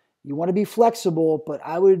gym. You want to be flexible, but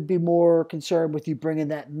I would be more concerned with you bringing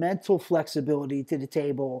that mental flexibility to the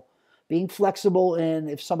table, being flexible in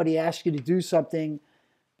if somebody asks you to do something,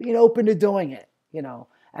 being open to doing it,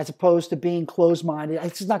 as opposed to being closed-minded.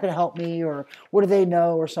 It's not going to help me, or what do they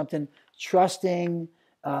know, or something. Trusting,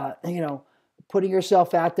 putting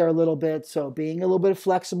yourself out there a little bit. So being a little bit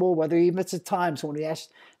flexible, whether even if it's a time. So when you ask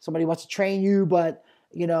somebody wants to train you, but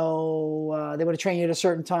they want to train you at a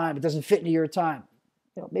certain time, it doesn't fit into your time.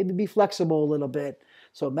 Maybe be flexible a little bit.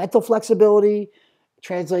 So mental flexibility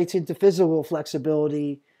translates into physical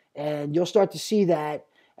flexibility, and you'll start to see that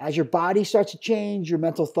as your body starts to change, your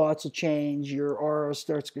mental thoughts will change, your aura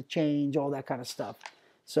starts to change, all that kind of stuff.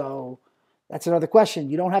 So that's another question.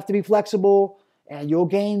 You don't have to be flexible, and you'll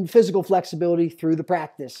gain physical flexibility through the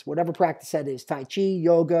practice, whatever practice that is. Tai Chi,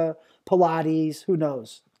 yoga, Pilates, who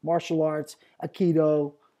knows? Martial arts,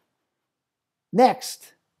 Aikido.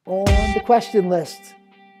 Next on the question list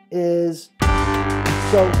is,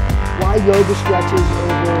 so why yoga stretches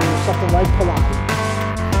over something like Pilates?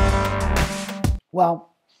 Well,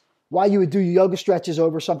 why you would do yoga stretches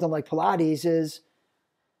over something like Pilates is,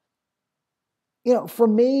 for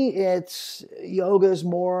me, it's yoga is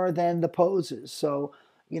more than the poses. So,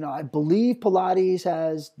 I believe Pilates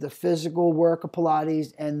has the physical work of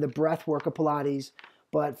Pilates and the breath work of Pilates.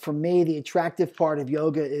 But for me, the attractive part of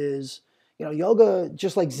yoga is, yoga,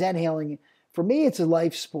 just like Zenhaling, for me, it's a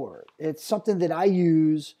life sport. It's something that I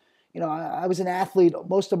use. I was an athlete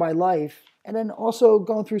most of my life, and then also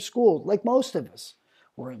going through school, like most of us.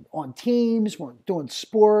 We're on teams, we're doing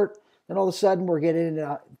sport, then all of a sudden we're getting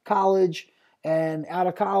into college, and out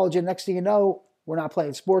of college, and next thing you know, we're not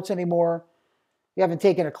playing sports anymore. We haven't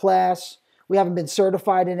taken a class. We haven't been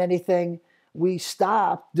certified in anything. We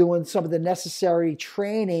stopped doing some of the necessary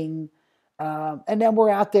training, and then we're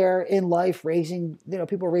out there in life raising,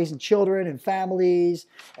 people are raising children and families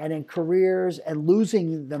and in careers and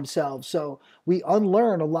losing themselves. So we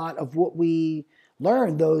unlearn a lot of what we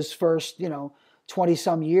learned those first, 20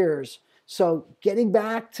 some years. So getting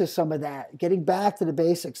back to some of that, getting back to the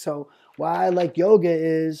basics. So why I like yoga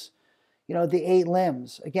is, the 8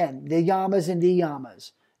 limbs. Again, the yamas and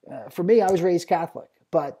niyamas. For me, I was raised Catholic,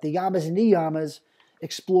 but the yamas and niyamas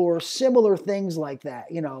explore similar things like that.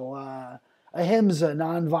 Ahimsa,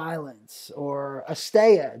 nonviolence, or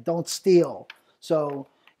asteya, don't steal. So,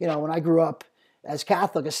 when I grew up as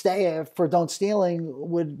Catholic, asteya for don't stealing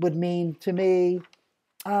would mean to me,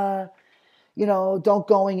 don't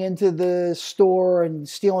going into the store and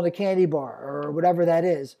stealing a candy bar or whatever that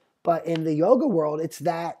is. But in the yoga world, it's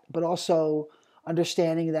that, but also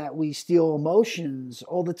understanding that we steal emotions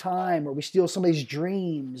all the time, or we steal somebody's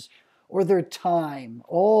dreams or their time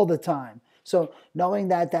all the time. So knowing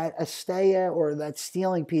that asteya or that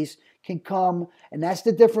stealing piece can come, and that's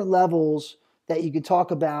the different levels that you can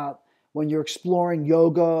talk about when you're exploring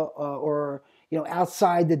yoga or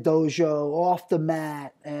outside the dojo, off the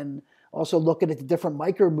mat, and also looking at the different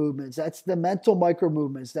micro movements. That's the mental micro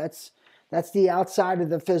movements. That's the outside of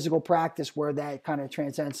the physical practice where that kind of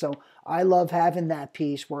transcends. So I love having that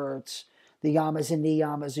piece where it's the yamas and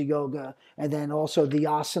niyamas of yoga, and then also the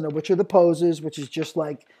asana, which are the poses, which is just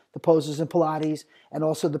like the poses in Pilates, and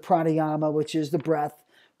also the pranayama, which is the breath,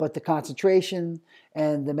 but the concentration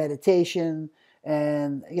and the meditation,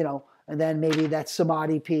 and and then maybe that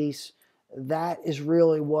samadhi piece. That is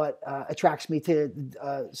really what attracts me to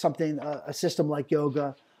a system like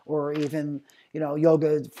yoga, or even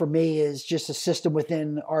yoga for me is just a system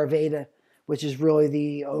within Ayurveda, which is really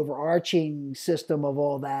the overarching system of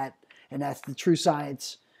all that. And that's the true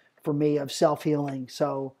science for me of self-healing.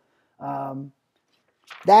 So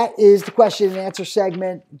that is the question and answer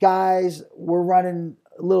segment. Guys, we're running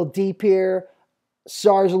a little deep here.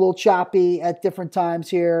 SAR's a little choppy at different times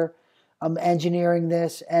here. I'm engineering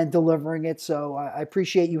this and delivering it. So I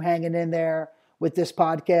appreciate you hanging in there with this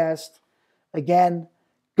podcast. Again,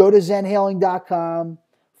 go to zenhaling.com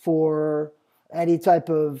for any type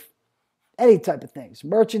of things.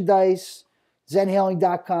 Merchandise,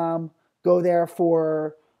 zenhaling.com. Go there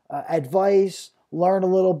for advice, learn a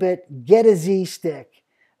little bit, get a Z-Stick.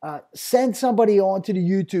 Send somebody on to the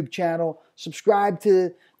YouTube channel. Subscribe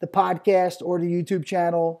to the podcast or the YouTube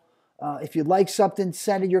channel. If you like something,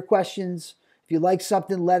 send in your questions. If you like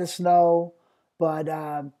something, let us know. But,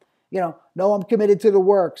 know I'm committed to the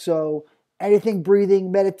work. So anything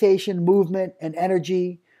breathing, meditation, movement, and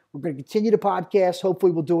energy, we're going to continue the podcast.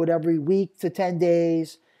 Hopefully we'll do it every week to 10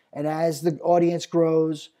 days. And as the audience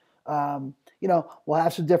grows, we'll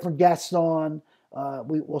have some different guests on.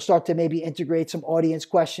 We'll start to maybe integrate some audience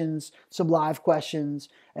questions, some live questions,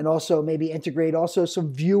 and also maybe integrate also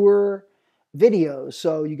some viewer videos.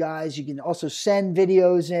 So you guys, you can also send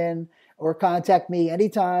videos in or contact me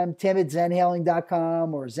anytime,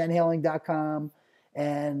 tim@zenhaling.com or zenhaling.com.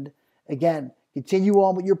 And again, continue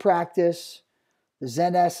on with your practice, the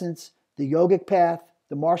Zen essence, the yogic path,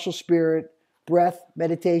 the martial spirit, breath,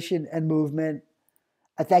 meditation, and movement.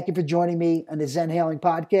 I thank you for joining me on the Zenhaling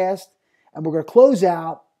Podcast. And we're going to close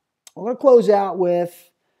out. I'm going to close out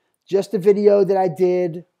with just a video that I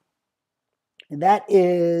did. And that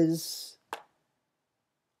is,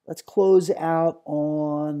 let's close out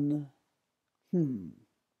on,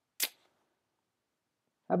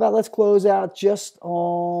 how about let's close out just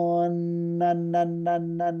on a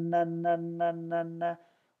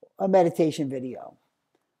meditation video.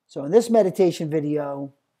 So in this meditation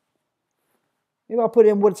video, maybe I'll put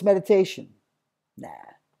in what's meditation. Nah.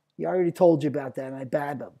 He already told you about that, and I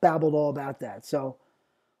babbled all about that. So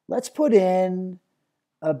let's put in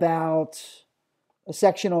about a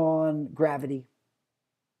section on gravity.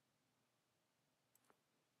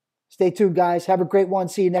 Stay tuned, guys. Have a great one.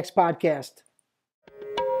 See you next podcast.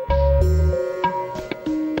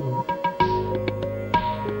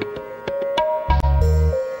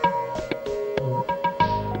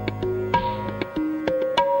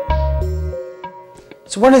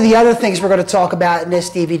 So one of the other things we're going to talk about in this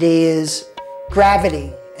DVD is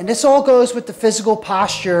gravity. And this all goes with the physical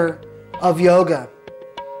posture of yoga,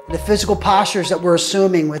 the physical postures that we're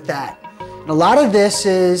assuming with that. And a lot of this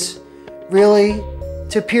is really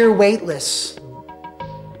to appear weightless.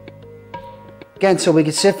 Again, so we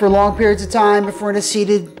can sit for long periods of time if we're in a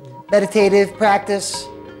seated meditative practice,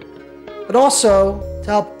 but also to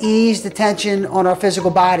help ease the tension on our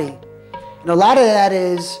physical body. And a lot of that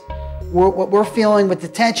is what we're feeling with the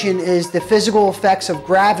tension is the physical effects of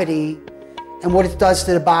gravity and what it does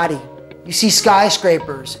to the body. You see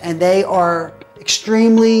skyscrapers, and they are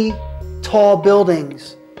extremely tall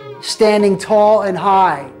buildings, standing tall and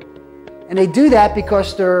high. And they do that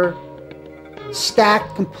because they're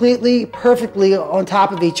stacked completely, perfectly on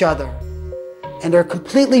top of each other. And they're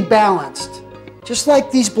completely balanced, just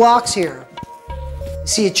like these blocks here. You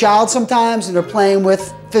see a child sometimes, and they're playing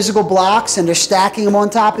with physical blocks, and they're stacking them on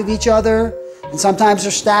top of each other. And sometimes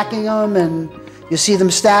they're stacking them, and you see them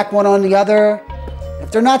stack one on the other.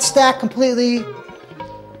 If they're not stacked completely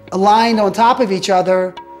aligned on top of each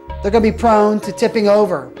other, they're going to be prone to tipping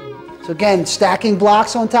over. So again, stacking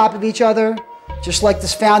blocks on top of each other, just like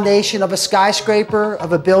this foundation of a skyscraper,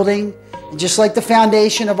 of a building, and just like the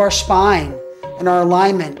foundation of our spine and our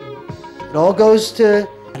alignment. It all goes to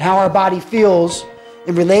how our body feels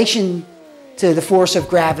in relation to the force of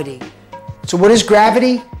gravity. So what is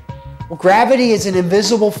gravity? Well, gravity is an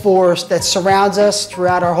invisible force that surrounds us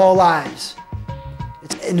throughout our whole lives.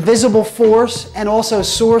 It's an invisible force and also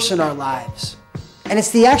source in our lives. And it's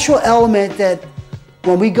the actual element that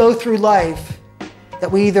when we go through life,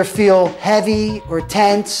 that we either feel heavy or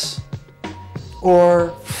tense or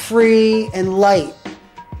free and light.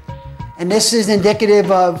 And this is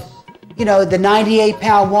indicative of, the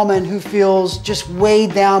 98-pound woman who feels just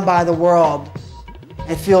weighed down by the world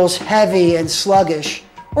and feels heavy and sluggish.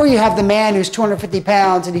 Or you have the man who's 250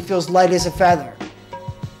 pounds and he feels light as a feather.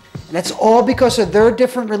 And that's all because of their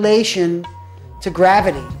different relation to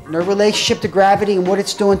gravity, and their relationship to gravity and what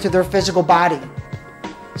it's doing to their physical body.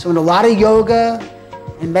 So in a lot of yoga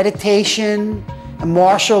and meditation and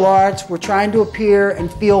martial arts, we're trying to appear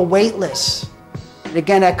and feel weightless. And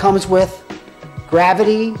again, that comes with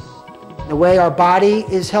gravity, the way our body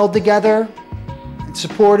is held together and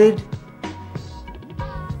supported,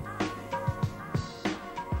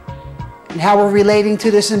 and how we're relating to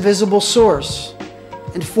this invisible source.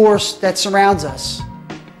 and force that surrounds us.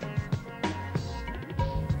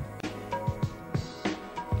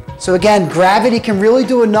 So again, gravity can really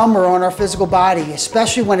do a number on our physical body,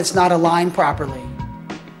 especially when it's not aligned properly.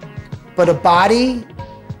 But a body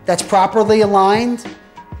that's properly aligned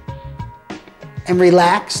and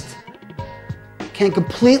relaxed can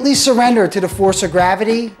completely surrender to the force of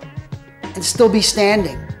gravity and still be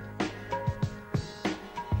standing.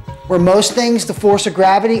 Where most things, the force of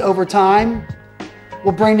gravity over time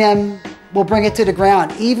will bring it to the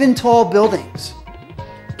ground. Even tall buildings.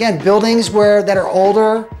 Again, buildings that are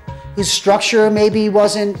older, whose structure maybe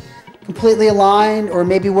wasn't completely aligned, or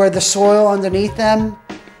maybe where the soil underneath them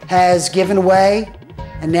has given way,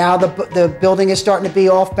 and now the building is starting to be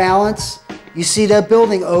off balance. You see that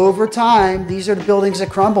building over time, these are the buildings that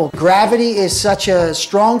crumble. Gravity is such a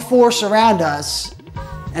strong force around us,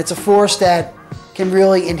 and it's a force that can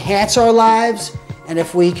really enhance our lives, and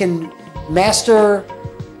if we can master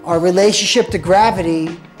our relationship to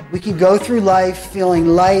gravity, we can go through life feeling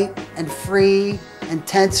light and free and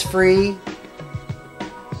tense-free,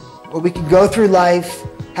 or we can go through life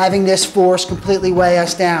having this force completely weigh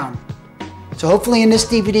us down. So hopefully in this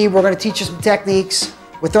DVD, we're going to teach you some techniques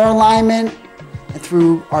with our alignment and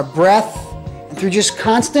through our breath and through just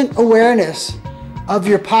constant awareness of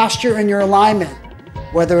your posture and your alignment,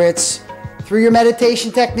 whether it's through your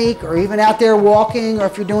meditation technique or even out there walking, or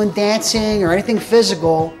if you're doing dancing or anything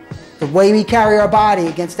physical, the way we carry our body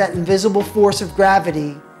against that invisible force of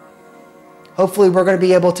gravity. Hopefully we're going to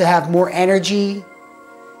be able to have more energy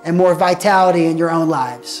and more vitality in your own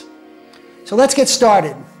lives. So let's get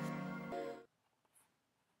started.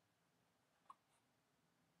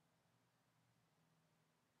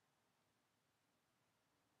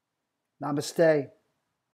 Namaste.